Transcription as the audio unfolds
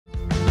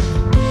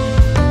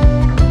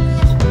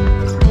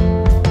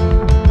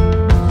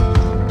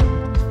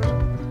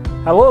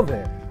Hello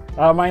there.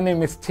 My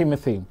name is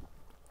Timothy.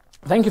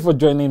 Thank you for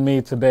joining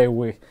me today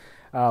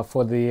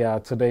for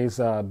today's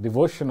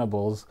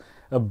Devotionables,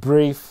 a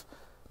brief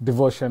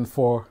devotion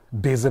for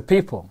busy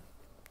people.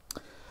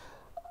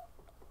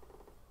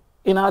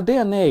 In our day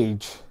and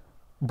age,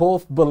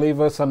 both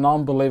believers and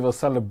non-believers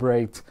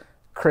celebrate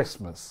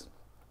Christmas.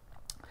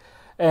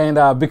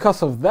 And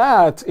because of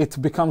that,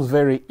 it becomes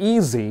very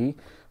easy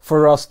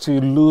for us to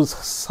lose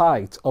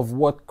sight of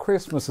what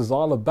Christmas is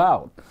all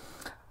about.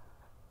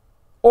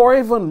 Or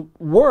even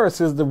worse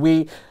is that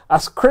we,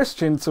 as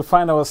Christians, to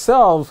find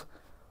ourselves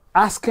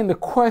asking the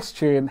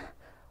question,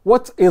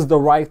 what is the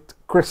right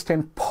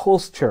Christian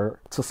posture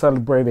to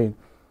celebrating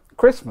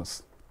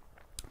Christmas?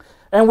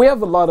 And we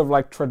have a lot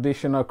of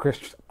traditional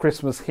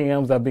Christmas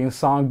hymns that are being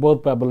sung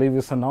both by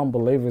believers and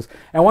non-believers.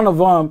 And one of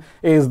them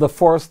is the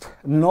First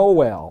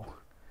Noel.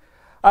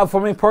 For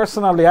me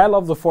personally, I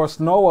love the First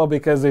Noel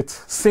because it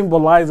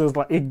symbolizes,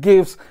 it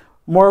gives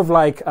more of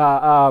it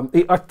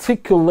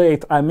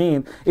articulates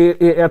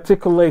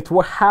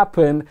what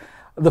happened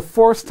the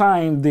first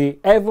time the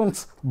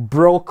heavens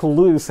broke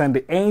loose and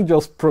the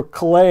angels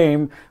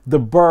proclaimed the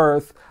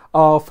birth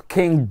of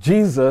King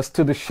Jesus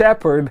to the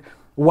shepherd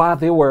while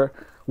they were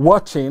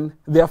watching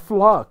their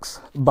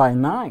flocks by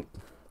night.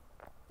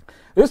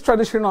 This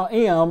traditional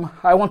hymn,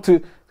 I want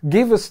to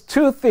give us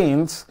two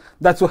things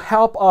that will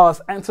help us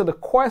answer the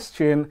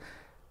question,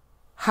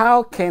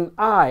 how can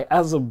I,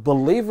 as a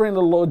believer in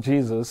the Lord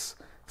Jesus,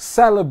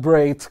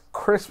 celebrate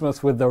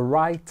Christmas with the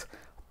right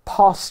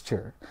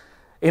posture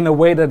in a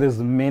way that is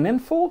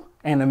meaningful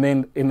and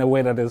in a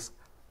way that is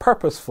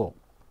purposeful?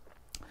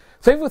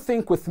 So if you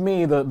think with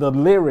me, the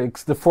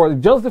lyrics,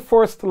 just the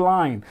first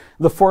line,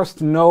 the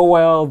first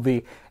Noel,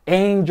 the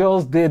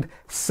angels did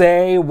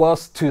say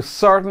was to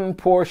certain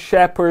poor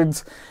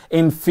shepherds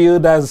in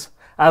field as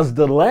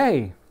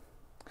delay.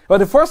 But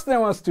the first thing I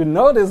want us to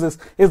notice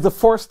is the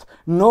first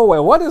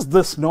Noel. What is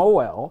this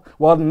Noel?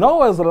 Well,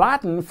 Noel is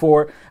Latin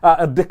for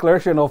a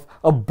declaration of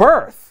a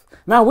birth.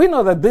 Now, we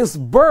know that this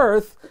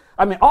birth,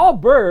 all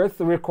birth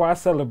requires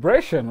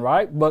celebration,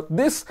 right? But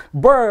this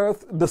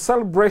birth, the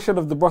celebration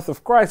of the birth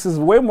of Christ, is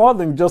way more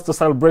than just a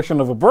celebration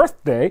of a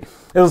birthday.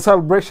 It's a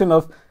celebration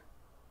of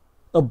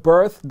a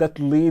birth that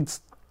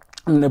leads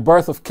in the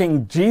birth of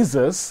King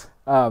Jesus,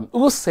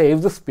 who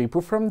saves his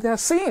people from their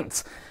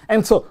sins.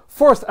 And so,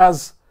 first,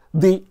 as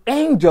the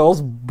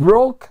angels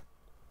broke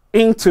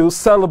into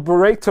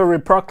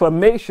celebratory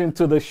proclamation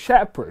to the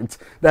shepherds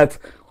that,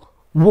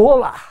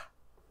 voila,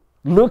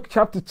 Luke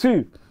chapter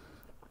 2,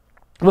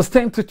 verse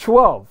 10 to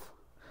 12.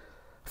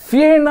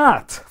 Fear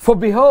not, for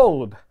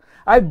behold,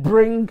 I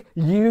bring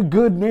you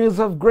good news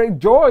of great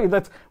joy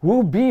that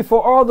will be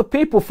for all the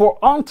people. For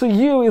unto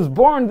you is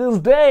born this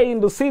day in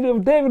the city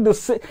of David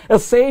a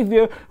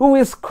Savior who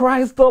is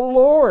Christ the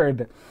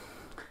Lord.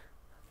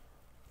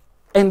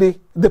 And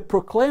they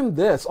proclaim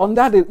this. On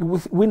that,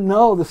 we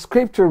know the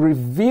scripture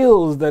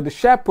reveals that the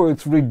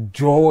shepherds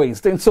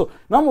rejoiced. And so,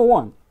 number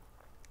one,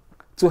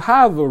 to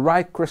have a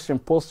right Christian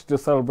posture to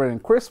celebrating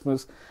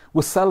Christmas,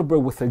 we celebrate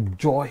with a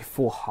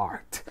joyful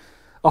heart,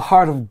 a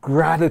heart of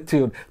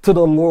gratitude to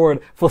the Lord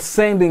for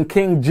sending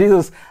King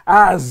Jesus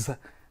as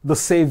the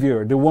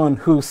Savior, the one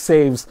who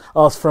saves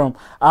us from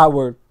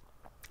our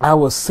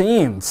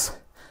sins.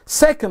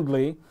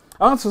 Secondly,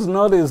 I want to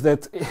notice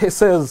that it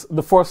says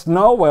the first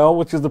Noel,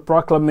 which is the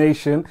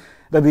proclamation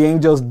that the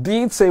angels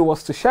did say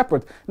was to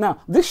shepherd.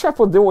 Now, these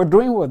shepherds, they were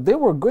doing what? They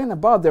were going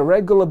about their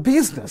regular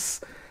business.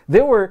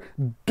 They were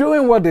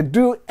doing what they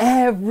do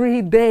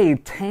every day,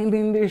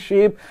 tending the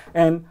sheep,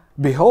 and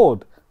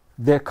behold,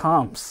 there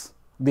comes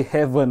the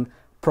heaven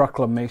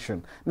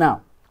proclamation.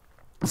 Now,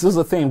 this is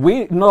the thing.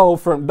 We know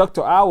from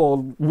Dr.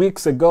 Owl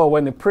weeks ago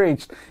when he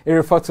preached, he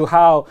referred to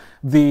how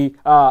the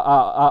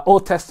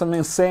Old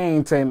Testament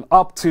saints and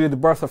up to the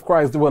birth of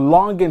Christ, they were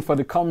longing for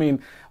the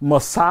coming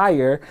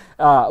Messiah.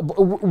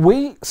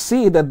 We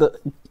see that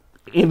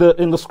in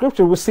the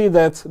scripture, we see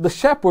that the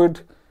shepherd,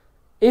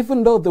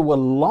 even though they were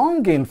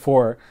longing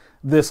for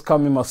this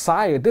coming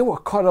Messiah, they were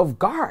caught off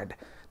guard.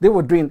 They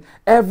were doing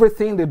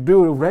everything they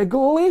do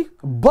regularly,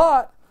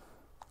 but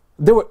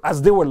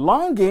as they were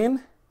longing,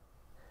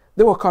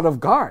 they were caught off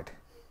guard.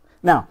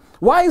 Now,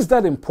 why is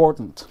that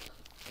important?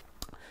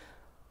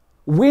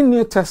 We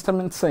New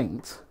Testament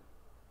saints,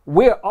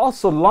 we're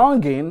also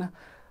longing,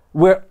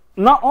 we're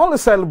not only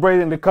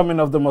celebrating the coming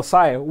of the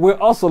Messiah, we're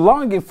also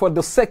longing for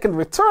the second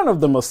return of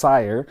the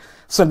Messiah.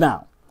 So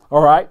now,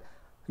 all right,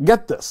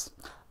 get this.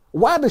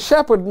 While the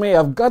shepherd may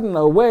have gotten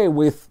away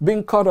with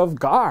being caught off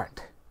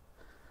guard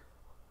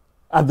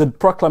at the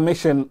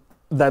proclamation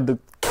that the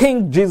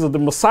King Jesus, the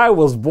Messiah,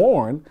 was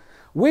born,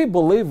 we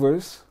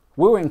believers,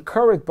 we were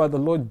encouraged by the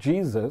Lord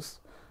Jesus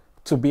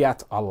to be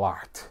at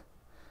alert,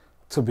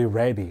 to be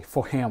ready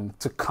for him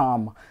to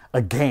come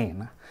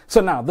again. So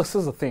now, this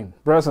is the thing,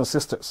 brothers and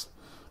sisters.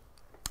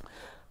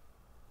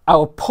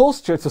 Our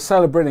posture to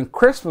celebrating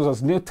Christmas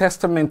as New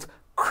Testament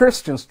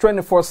Christians,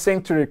 21st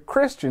century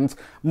Christians,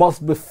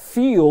 must be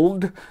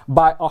fueled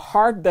by a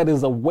heart that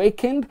is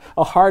awakened,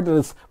 a heart that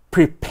is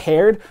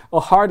prepared, a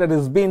heart that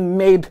is being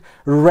made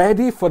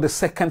ready for the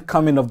second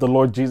coming of the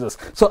Lord Jesus.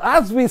 So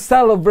as we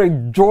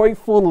celebrate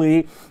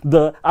joyfully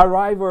the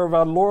arrival of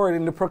our Lord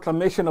in the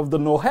proclamation of the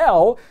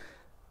Noel,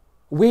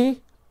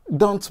 we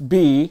don't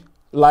be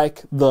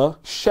like the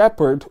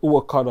shepherd who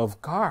were caught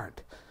off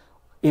guard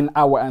in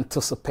our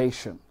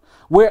anticipation.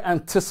 We're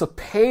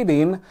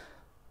anticipating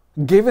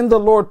giving the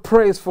Lord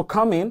praise for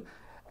coming,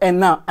 and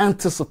now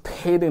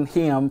anticipating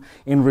Him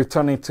in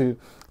returning to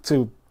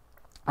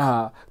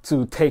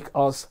take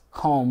us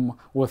home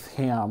with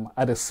Him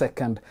at His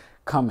second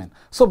coming.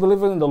 So,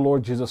 believing in the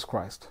Lord Jesus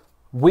Christ,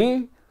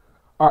 we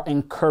are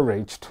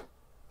encouraged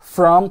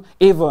from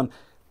even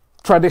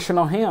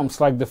traditional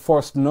hymns like the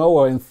First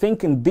Noel, and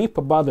thinking deep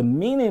about the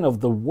meaning of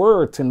the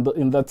words in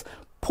that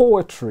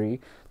poetry,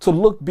 to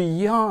look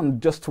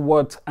beyond just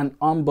what an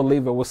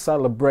unbeliever will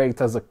celebrate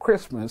as a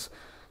Christmas,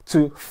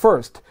 to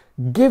first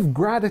give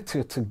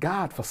gratitude to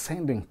God for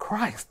sending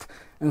Christ,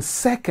 and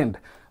second,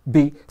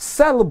 be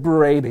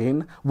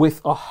celebrating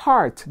with a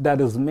heart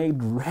that is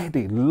made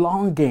ready,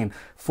 longing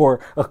for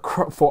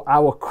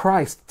our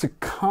Christ to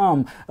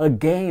come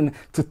again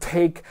to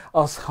take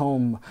us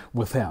home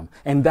with Him.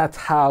 And that's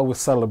how we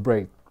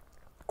celebrate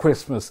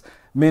Christmas,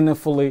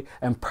 meaningfully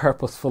and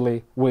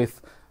purposefully,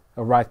 with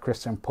a right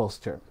Christian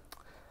posture.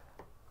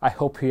 I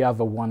hope you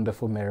have a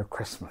wonderful Merry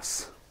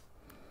Christmas.